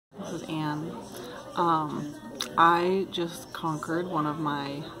Anne. I just conquered one of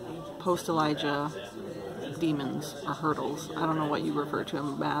my post-Elijah demons or hurdles. I don't know what you refer to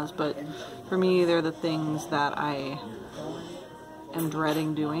them as, but for me they're the things that I am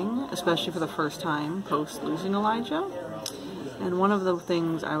dreading doing, especially for the first time post losing Elijah. And one of the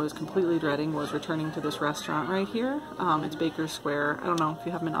things I was completely dreading was returning to this restaurant right here. It's Baker's Square. I don't know if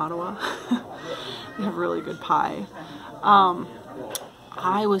you have them in Ottawa. They have really good pie.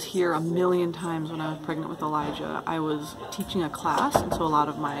 I was here a million times when I was pregnant with Elijah. I was teaching a class, and so a lot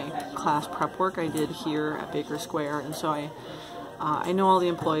of my class prep work I did here at Baker Square, and so I know all the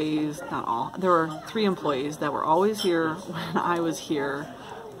employees, not all. There were 3 employees that were always here when I was here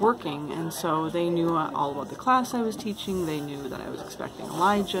working, and so they knew all about the class I was teaching. They knew that I was expecting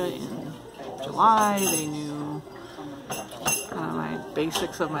Elijah in July. They knew my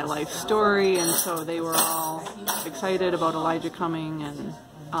basics of my life story, and so they were all excited about Elijah coming. And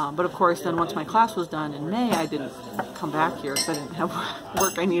but of course then once my class was done in May, I didn't come back here because I didn't have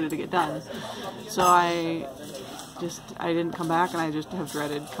work I needed to get done, so I didn't come back, and I just have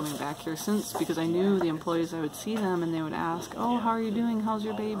dreaded coming back here since, because I knew the employees, I would see them and they would ask, oh, how are you doing, how's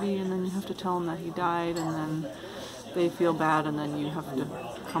your baby, and then you have to tell them that he died, and then they feel bad, and then you have to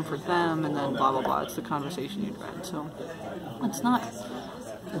comfort them, and then blah blah blah. It's the conversation you dread. So it's not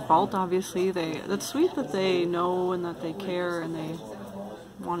their fault, obviously. That's sweet that they know and that they care and they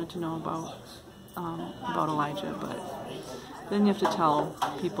wanted to know about Elijah, but then you have to tell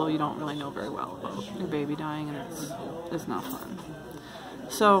people you don't really know very well about your baby dying, and it's not fun.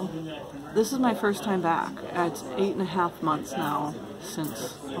 So this is my first time back. It's 8.5 months now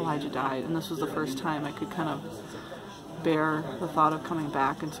since Elijah died, and this was the first time I could kind of bear the thought of coming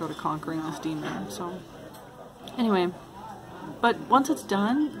back and sort of conquering this demon. So anyway, but once it's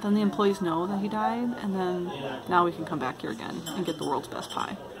done, then the employees know that he died, and then now we can come back here again and get the world's best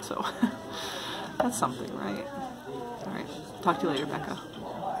pie. So that's something, right? Alright, talk to you later, Becca.